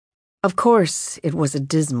Of course, it was a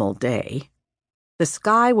dismal day. The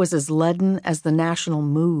sky was as leaden as the national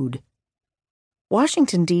mood.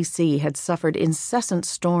 Washington, D.C. had suffered incessant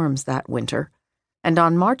storms that winter, and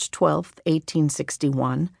on March 12,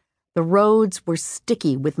 1861, the roads were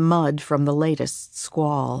sticky with mud from the latest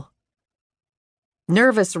squall.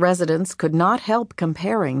 Nervous residents could not help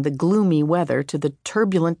comparing the gloomy weather to the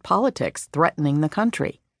turbulent politics threatening the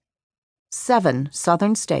country. 7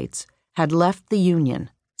 Southern states had left the Union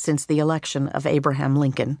since the election of Abraham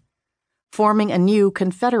Lincoln, forming a new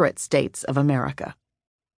Confederate States of America.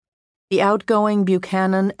 The outgoing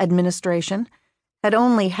Buchanan administration had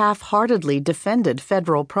only half-heartedly defended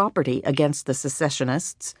federal property against the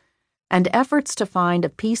secessionists, and efforts to find a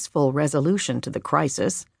peaceful resolution to the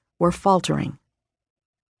crisis were faltering.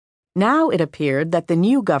 Now it appeared that the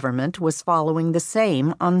new government was following the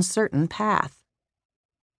same uncertain path.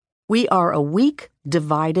 "We are a weak,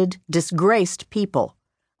 divided, disgraced people,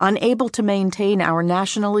 unable to maintain our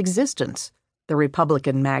national existence," the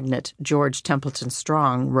Republican magnate George Templeton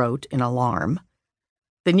Strong wrote in alarm.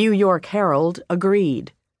 The New York Herald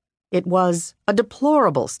agreed. It was a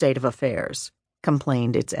deplorable state of affairs,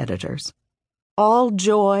 complained its editors. All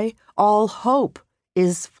joy, all hope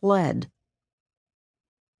is fled.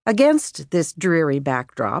 Against this dreary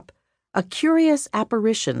backdrop, a curious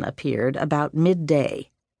apparition appeared about midday.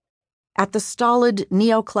 At the stolid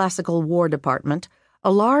neoclassical War Department,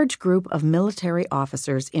 a large group of military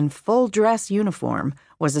officers in full-dress uniform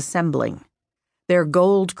was assembling, their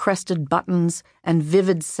gold-crested buttons and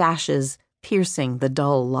vivid sashes piercing the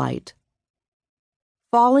dull light.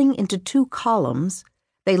 Falling into 2 columns,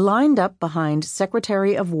 they lined up behind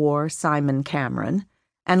Secretary of War Simon Cameron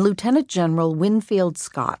and Lieutenant General Winfield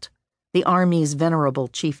Scott, the Army's venerable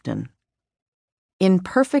chieftain. In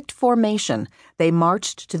perfect formation, they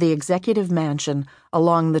marched to the executive mansion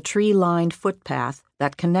along the tree-lined footpath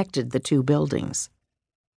that connected the 2 buildings.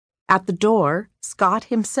 At the door, Scott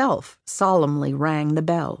himself solemnly rang the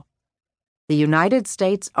bell. The United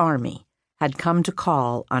States Army had come to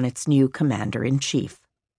call on its new commander-in-chief.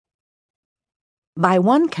 By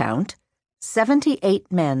one count,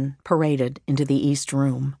 78 men paraded into the East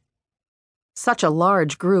Room. Such a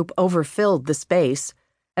large group overfilled the space,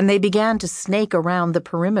 and they began to snake around the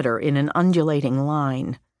perimeter in an undulating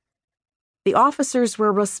line. The officers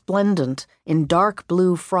were resplendent in dark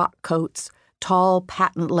blue frock coats, tall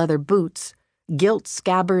patent leather boots, gilt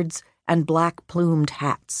scabbards, and black-plumed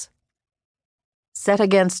hats. Set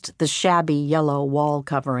against the shabby yellow wall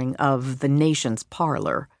covering of the nation's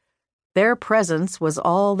parlor, their presence was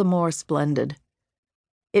all the more splendid.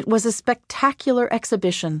 It was a spectacular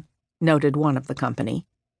exhibition, noted one of the company.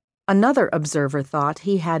 Another observer thought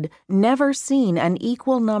he had never seen an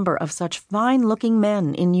equal number of such fine-looking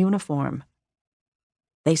men in uniform.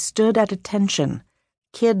 They stood at attention,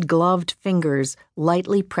 kid-gloved fingers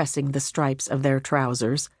lightly pressing the stripes of their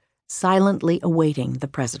trousers, silently awaiting the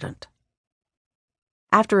president.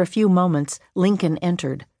 After a few moments, Lincoln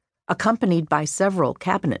entered, accompanied by several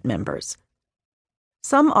cabinet members.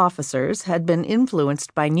 Some officers had been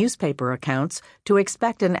influenced by newspaper accounts to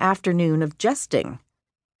expect an afternoon of jesting,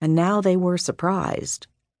 and now they were surprised.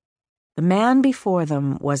 The man before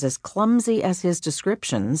them was as clumsy as his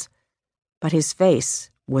descriptions, but his face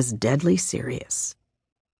was deadly serious.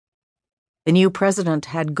 The new president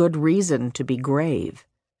had good reason to be grave.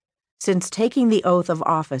 Since taking the oath of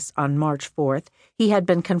office on March 4th, he had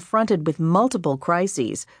been confronted with multiple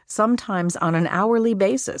crises, sometimes on an hourly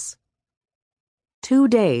basis. 2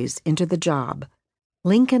 days into the job,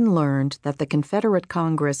 Lincoln learned that the Confederate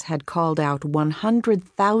Congress had called out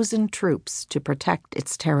 100,000 troops to protect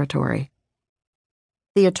its territory.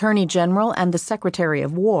 The Attorney General and the Secretary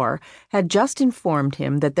of War had just informed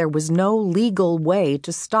him that there was no legal way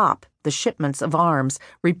to stop the shipments of arms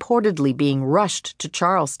reportedly being rushed to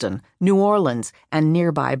Charleston, New Orleans, and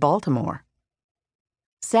nearby Baltimore.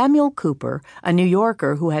 Samuel Cooper, a New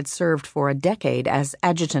Yorker who had served for a decade as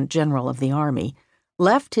Adjutant General of the Army,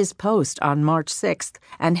 left his post on March 6th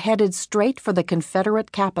and headed straight for the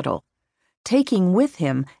Confederate capital, taking with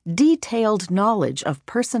him detailed knowledge of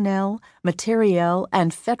personnel, materiel,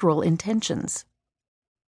 and federal intentions.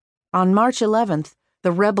 On March 11th,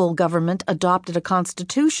 the rebel government adopted a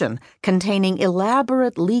constitution containing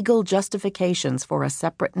elaborate legal justifications for a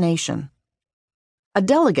separate nation. A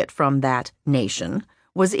delegate from that nation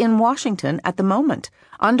was in Washington at the moment,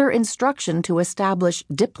 under instruction to establish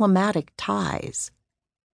diplomatic ties.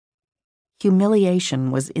 Humiliation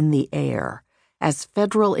was in the air as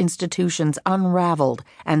federal institutions unraveled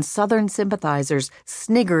and Southern sympathizers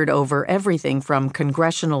sniggered over everything from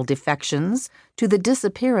congressional defections to the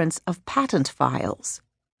disappearance of patent files.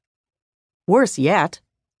 Worse yet,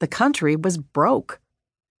 The country was broke.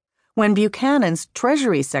 When Buchanan's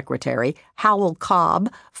Treasury Secretary, Howell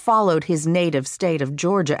Cobb, followed his native state of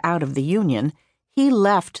Georgia out of the Union, he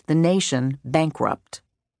left the nation bankrupt.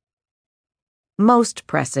 Most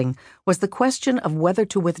pressing was the question of whether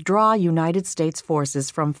to withdraw United States forces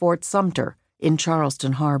from Fort Sumter in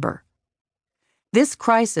Charleston Harbor. This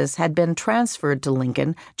crisis had been transferred to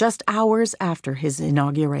Lincoln just hours after his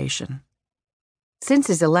inauguration. Since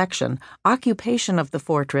his election, occupation of the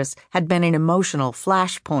fortress had been an emotional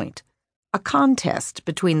flashpoint, a contest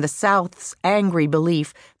between the South's angry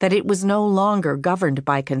belief that it was no longer governed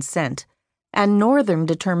by consent and Northern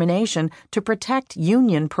determination to protect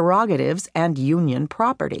Union prerogatives and Union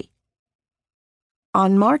property.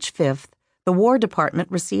 On March 5th, the War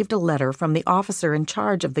Department received a letter from the officer in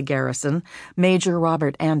charge of the garrison, Major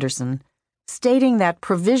Robert Anderson, stating that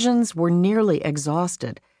provisions were nearly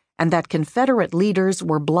exhausted and that Confederate leaders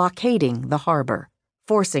were blockading the harbor,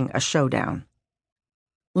 forcing a showdown.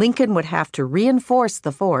 Lincoln would have to reinforce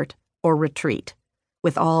the fort or retreat,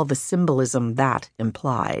 with all the symbolism that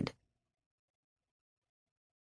implied.